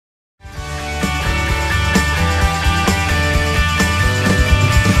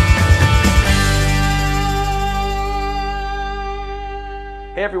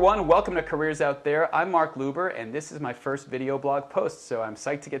Hey everyone, welcome to Careers Out There. I'm Mark Luber and this is my first video blog post, so I'm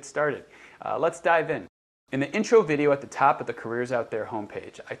psyched to get started. Let's dive in. In the intro video at the top of the Careers Out There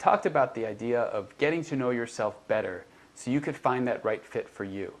homepage, I talked about the idea of getting to know yourself better so you could find that right fit for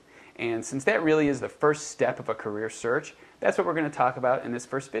you. And since that really is the first step of a career search, that's what we're going to talk about in this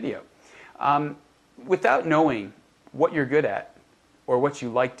first video. Without knowing what you're good at or what you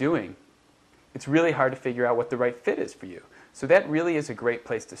like doing, it's really hard to figure out what the right fit is for you. So that really is a great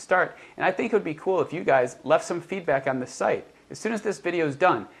place to start. And I think it would be cool if you guys left some feedback on the site. As soon as this video is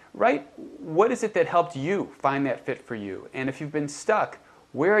done, write what is it that helped you find that fit for you? And if you've been stuck,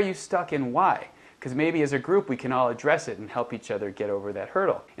 where are you stuck and why? Because maybe as a group we can all address it and help each other get over that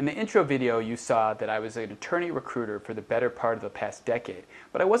hurdle. In the intro video you saw that I was an attorney recruiter for the better part of the past decade.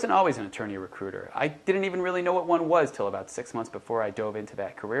 But I wasn't always an attorney recruiter. I didn't even really know what one was till about 6 months before I dove into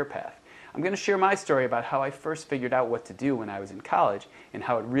that career path. I'm going to share my story about how I first figured out what to do when I was in college and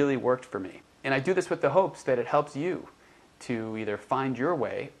how it really worked for me. And I do this with the hopes that it helps you to either find your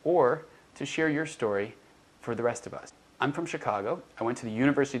way or to share your story for the rest of us. I'm from Chicago. I went to the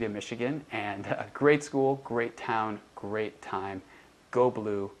University of Michigan, and a great school, great town, great time. Go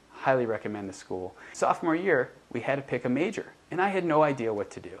Blue. Highly recommend the school. Sophomore year, we had to pick a major, and I had no idea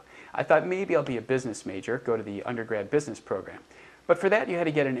what to do. I thought maybe I'll be a business major, go to the undergrad business program. But for that, you had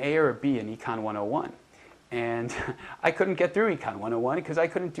to get an A or a B in Econ 101. And I couldn't get through Econ 101 because I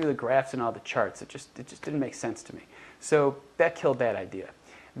couldn't do the graphs and all the charts. It just didn't make sense to me. So that killed that idea.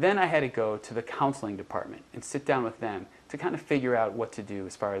 Then I had to go to the counseling department and sit down with them to kind of figure out what to do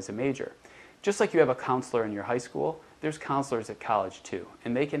as far as a major. Just like you have a counselor in your high school, there's counselors at college too,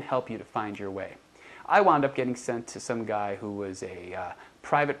 and they can help you to find your way. I wound up getting sent to some guy who was a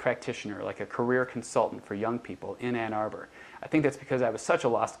private practitioner, like a career consultant for young people in Ann Arbor. I think that's because I was such a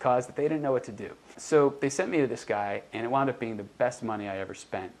lost cause that they didn't know what to do. So they sent me to this guy, and it wound up being the best money I ever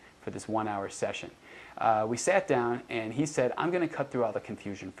spent for this 1-hour session. We sat down, and he said, I'm going to cut through all the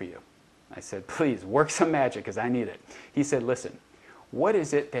confusion for you. I said, please, work some magic, because I need it. He said, listen, what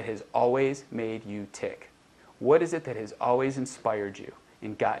is it that has always made you tick? What is it that has always inspired you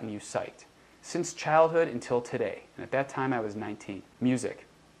and gotten you psyched? Since childhood until today, and at that time I was 19. Music.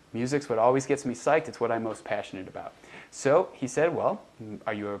 Music's what always gets me psyched. It's what I'm most passionate about. So he said, well,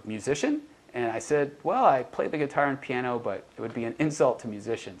 are you a musician? And I said, well, I play the guitar and piano, but it would be an insult to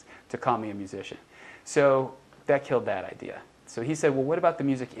musicians to call me a musician. So that killed that idea. So he said, well, what about the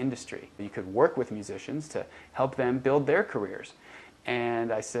music industry? You could work with musicians to help them build their careers.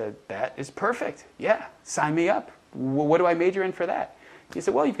 And I said, that is perfect. Yeah, sign me up. What do I major in for that? He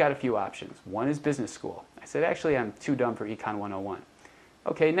said, well, you've got a few options. One is business school. I said, actually, I'm too dumb for Econ 101.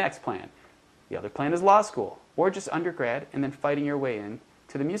 Okay, next plan. The other plan is law school, or just undergrad, and then fighting your way in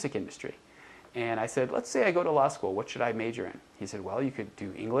to the music industry. And I said, let's say I go to law school. What should I major in? He said, well, you could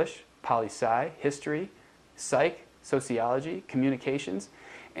do English, poli-sci, history, psych, sociology, communications.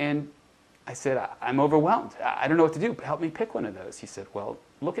 And I said, I'm overwhelmed. I don't know what to do. Help me pick one of those. He said, well,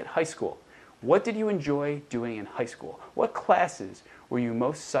 look at high school. What did you enjoy doing in high school? What classes were you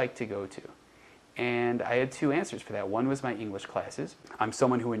most psyched to go to? And I had two answers for that. One was my English classes. I'm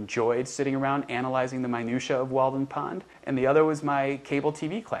someone who enjoyed sitting around analyzing the minutia of Walden Pond. And the other was my cable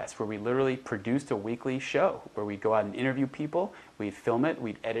TV class, where we literally produced a weekly show, where we'd go out and interview people, we'd film it,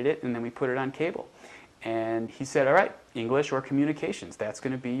 we'd edit it, and then we put it on cable. And he said, all right, English or communications, that's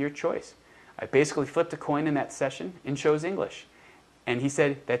going to be your choice. I basically flipped a coin in that session and chose English. And he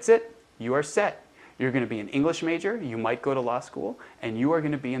said, that's it, you are set. You're going to be an English major, you might go to law school, and you are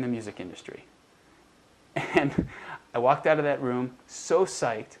going to be in the music industry. And I walked out of that room so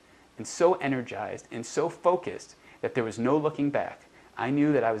psyched and so energized and so focused that there was no looking back. I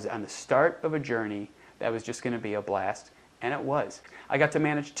knew that I was on the start of a journey that was just going to be a blast, and it was. I got to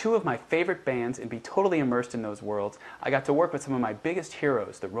manage two of my favorite bands and be totally immersed in those worlds. I got to work with some of my biggest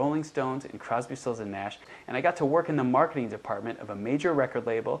heroes, the Rolling Stones and Crosby, Stills and Nash, and I got to work in the marketing department of a major record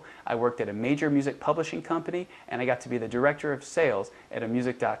label. I worked at a major music publishing company, and I got to be the director of sales at a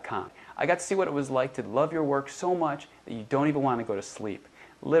music.com. I got to see what it was like to love your work so much that you don't even want to go to sleep.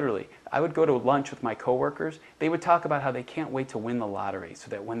 Literally, I would go to lunch with my coworkers. They would talk about how they can't wait to win the lottery so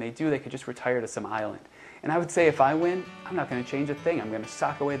that when they do, they could just retire to some island. And I would say, if I win, I'm not going to change a thing. I'm going to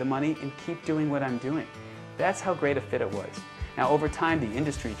sock away the money and keep doing what I'm doing. That's how great a fit it was. Now, over time, the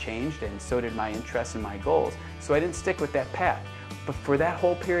industry changed, and so did my interests and my goals, so I didn't stick with that path. But for that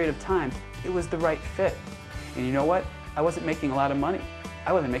whole period of time, it was the right fit. And you know what? I wasn't making a lot of money.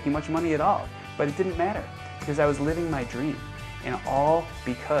 I wasn't making much money at all, but it didn't matter because I was living my dream. And all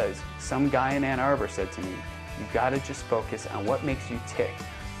because some guy in Ann Arbor said to me, you gotta just focus on what makes you tick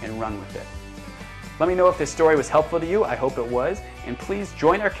and run with it. Let me know if this story was helpful to you. I hope it was. And please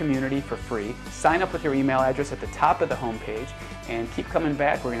join our community for free. Sign up with your email address at the top of the homepage and keep coming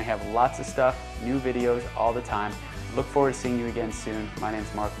back. We're going to have lots of stuff, new videos all the time. Look forward to seeing you again soon. My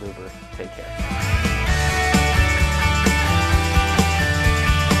name's Mark Luber. Take care.